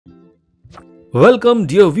Welcome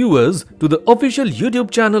dear viewers to the official YouTube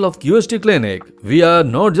channel of QHT Clinic. We are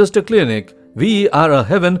not just a clinic, we are a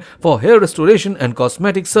heaven for hair restoration and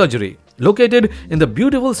cosmetic surgery, located in the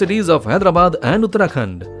beautiful cities of Hyderabad and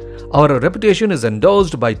Uttarakhand. Our reputation is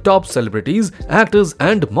endorsed by top celebrities, actors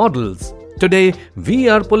and models. Today, we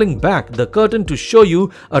are pulling back the curtain to show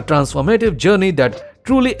you a transformative journey that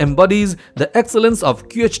truly embodies the excellence of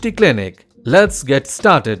QHT Clinic. Let's get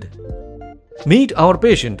started. Meet our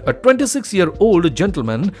patient, a 26-year-old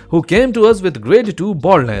gentleman who came to us with grade 2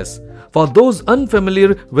 baldness. For those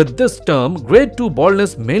unfamiliar with this term, grade 2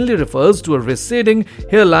 baldness mainly refers to a receding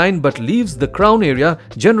hairline but leaves the crown area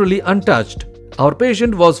generally untouched. Our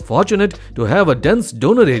patient was fortunate to have a dense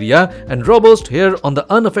donor area and robust hair on the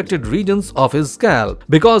unaffected regions of his scalp.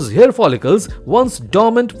 Because hair follicles, once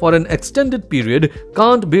dormant for an extended period,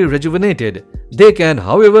 can't be rejuvenated. They can,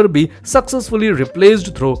 however, be successfully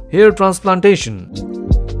replaced through hair transplantation.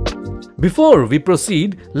 Before we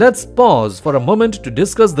proceed, let's pause for a moment to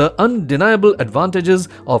discuss the undeniable advantages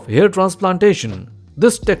of hair transplantation.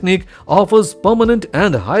 This technique offers permanent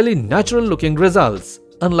and highly natural-looking results.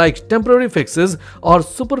 Unlike temporary fixes or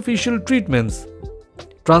superficial treatments,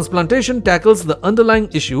 transplantation tackles the underlying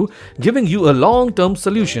issue, giving you a long-term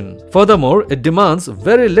solution. Furthermore, it demands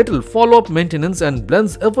very little follow-up maintenance and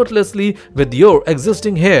blends effortlessly with your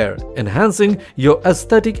existing hair, enhancing your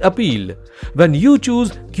aesthetic appeal. When you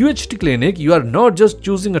choose QHT Clinic, you are not just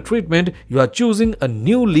choosing a treatment, you are choosing a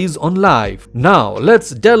new lease on life. Now,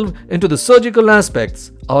 let's delve into the surgical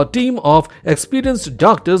aspects. Our team of experienced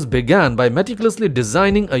doctors began by meticulously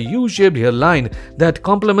designing a U-shaped hairline that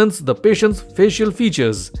complements the patient's facial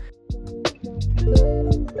features.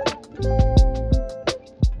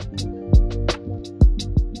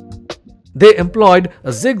 They employed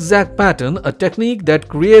a zigzag pattern, a technique that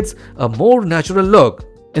creates a more natural look.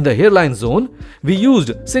 In the hairline zone, we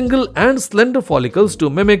used single and slender follicles to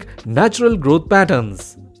mimic natural growth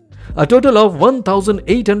patterns. A total of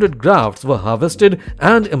 1,800 grafts were harvested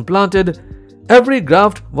and implanted. Every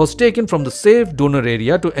graft was taken from the safe donor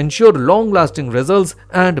area to ensure long-lasting results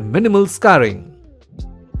and minimal scarring.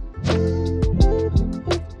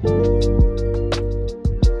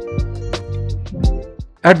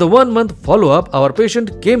 At the 1-month follow-up, our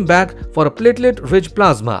patient came back for a platelet-rich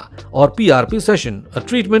plasma or PRP session, a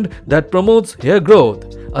treatment that promotes hair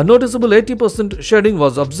growth. A noticeable 80% shedding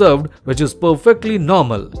was observed, which is perfectly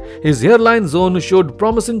normal. His hairline zone showed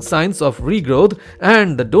promising signs of regrowth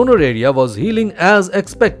and the donor area was healing as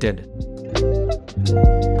expected.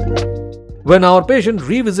 When our patient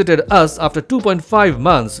revisited us after 2.5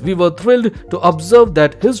 months, we were thrilled to observe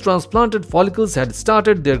that his transplanted follicles had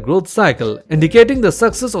started their growth cycle, indicating the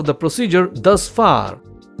success of the procedure thus far.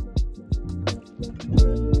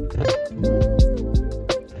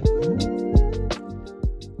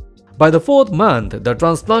 By the 4th month, the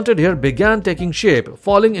transplanted hair began taking shape,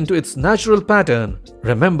 falling into its natural pattern.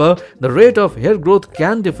 Remember, the rate of hair growth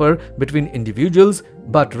can differ between individuals,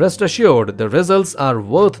 but rest assured, the results are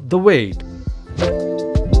worth the wait.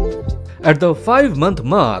 At the 5-month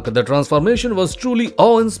mark, the transformation was truly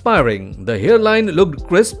awe-inspiring. The hairline looked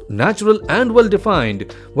crisp, natural and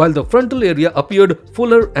well-defined, while the frontal area appeared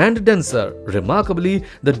fuller and denser. Remarkably,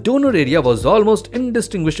 the donor area was almost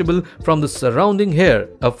indistinguishable from the surrounding hair,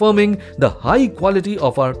 affirming the high quality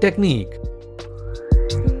of our technique.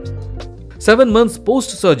 7 months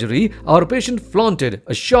post-surgery, our patient flaunted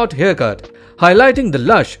a short haircut, highlighting the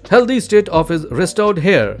lush, healthy state of his restored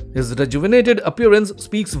hair. His rejuvenated appearance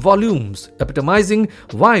speaks volumes, epitomizing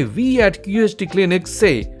why we at QHT Clinic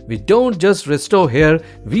say, we don't just restore hair,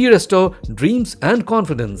 we restore dreams and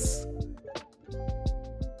confidence.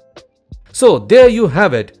 So there you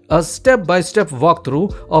have it, a step-by-step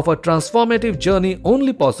walkthrough of a transformative journey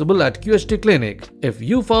only possible at QHT Clinic. If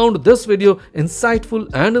you found this video insightful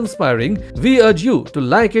and inspiring, we urge you to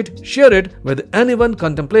like it, share it with anyone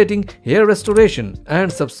contemplating hair restoration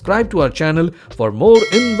and subscribe to our channel for more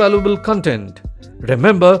invaluable content.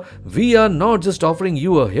 Remember, we are not just offering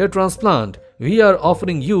you a hair transplant, we are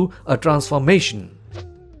offering you a transformation.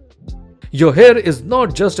 Your hair is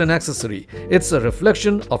not just an accessory, it's a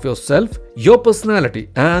reflection of yourself, your personality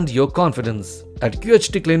and your confidence. At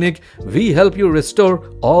QHT Clinic, we help you restore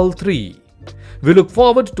all three. We look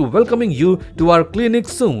forward to welcoming you to our clinic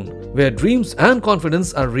soon, where dreams and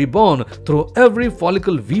confidence are reborn through every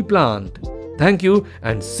follicle we plant. Thank you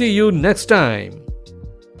and see you next time.